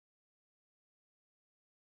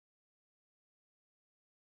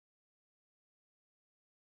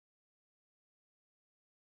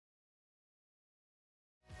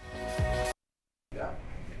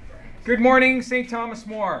Good morning, St. Thomas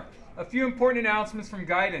More. A few important announcements from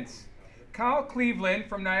guidance. Kyle Cleveland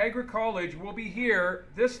from Niagara College will be here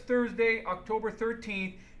this Thursday, October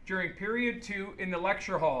 13th, during period 2 in the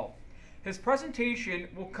lecture hall. His presentation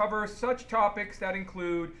will cover such topics that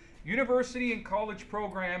include university and college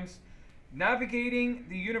programs, navigating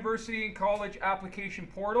the university and college application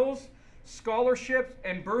portals, scholarships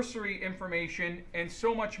and bursary information, and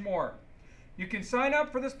so much more. You can sign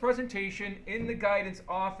up for this presentation in the guidance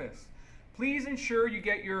office. Please ensure you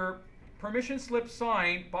get your permission slip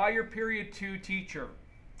signed by your period 2 teacher.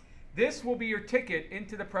 This will be your ticket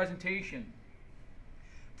into the presentation.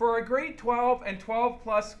 For our grade 12 and 12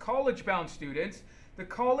 plus college bound students, the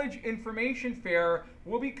College Information Fair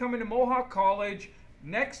will be coming to Mohawk College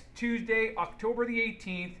next Tuesday, October the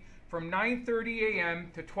 18th from 9:30 a.m.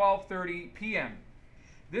 to 12:30 p.m.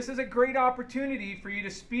 This is a great opportunity for you to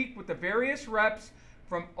speak with the various reps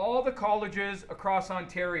from all the colleges across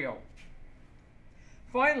Ontario.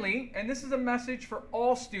 Finally, and this is a message for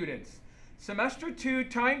all students, Semester 2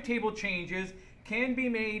 timetable changes can be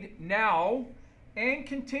made now and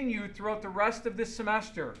continue throughout the rest of this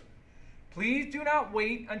semester. Please do not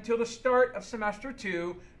wait until the start of Semester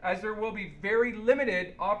 2, as there will be very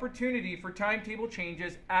limited opportunity for timetable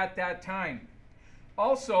changes at that time.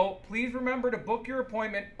 Also, please remember to book your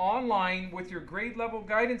appointment online with your grade level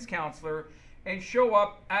guidance counselor and show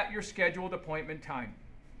up at your scheduled appointment time.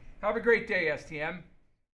 Have a great day, STM.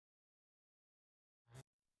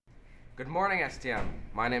 Good morning, STM.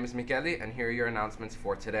 My name is Michele, and here are your announcements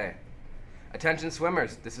for today. Attention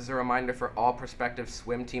swimmers, this is a reminder for all prospective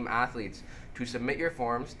swim team athletes to submit your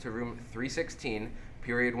forms to room 316,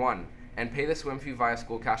 period 1, and pay the swim fee via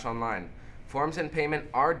School Cash Online. Forms and payment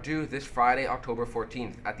are due this Friday, October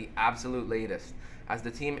 14th at the absolute latest, as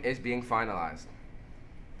the team is being finalized.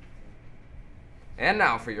 And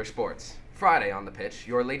now for your sports. Friday on the pitch,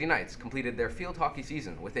 your Lady Knights completed their field hockey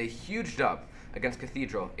season with a huge dub against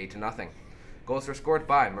Cathedral, 8-0. Goals were scored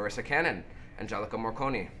by Marissa Cannon, Angelica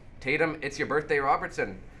Morconi, Tatum It's Your Birthday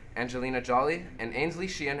Robertson, Angelina Jolly, and Ainsley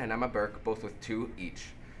Sheehan and Emma Burke, both with 2 each.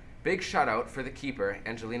 Big shout out for the keeper,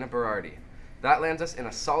 Angelina Berardi. That lands us in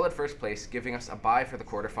a solid first place, giving us a bye for the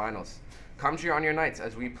quarterfinals. Come cheer on your Knights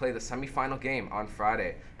as we play the semifinal game on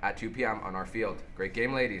Friday at 2 p.m. on our field. Great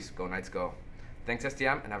game, ladies. Go Knights, go. Thanks,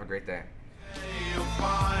 STM, and have a great day.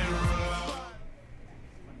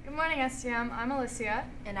 Good morning, STM. I'm Alicia.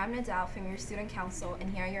 And I'm Nadal from your Student Council,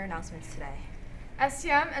 and here are your announcements today.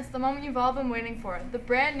 STM, it's the moment you've all been waiting for. The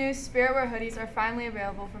brand new Spirit Wear hoodies are finally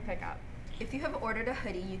available for pickup. If you have ordered a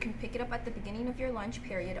hoodie, you can pick it up at the beginning of your lunch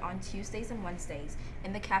period on Tuesdays and Wednesdays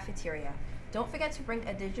in the cafeteria. Don't forget to bring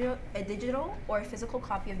a digital or a physical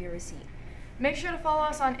copy of your receipt. Make sure to follow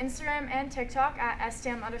us on Instagram and TikTok at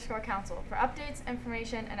STM_Council for updates,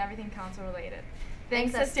 information, and everything council related.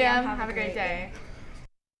 Thanks, STM. Have a great day.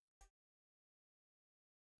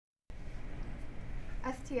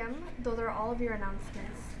 STM, those are all of your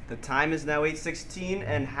announcements. The time is now 8:16,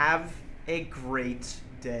 and have a great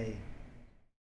day.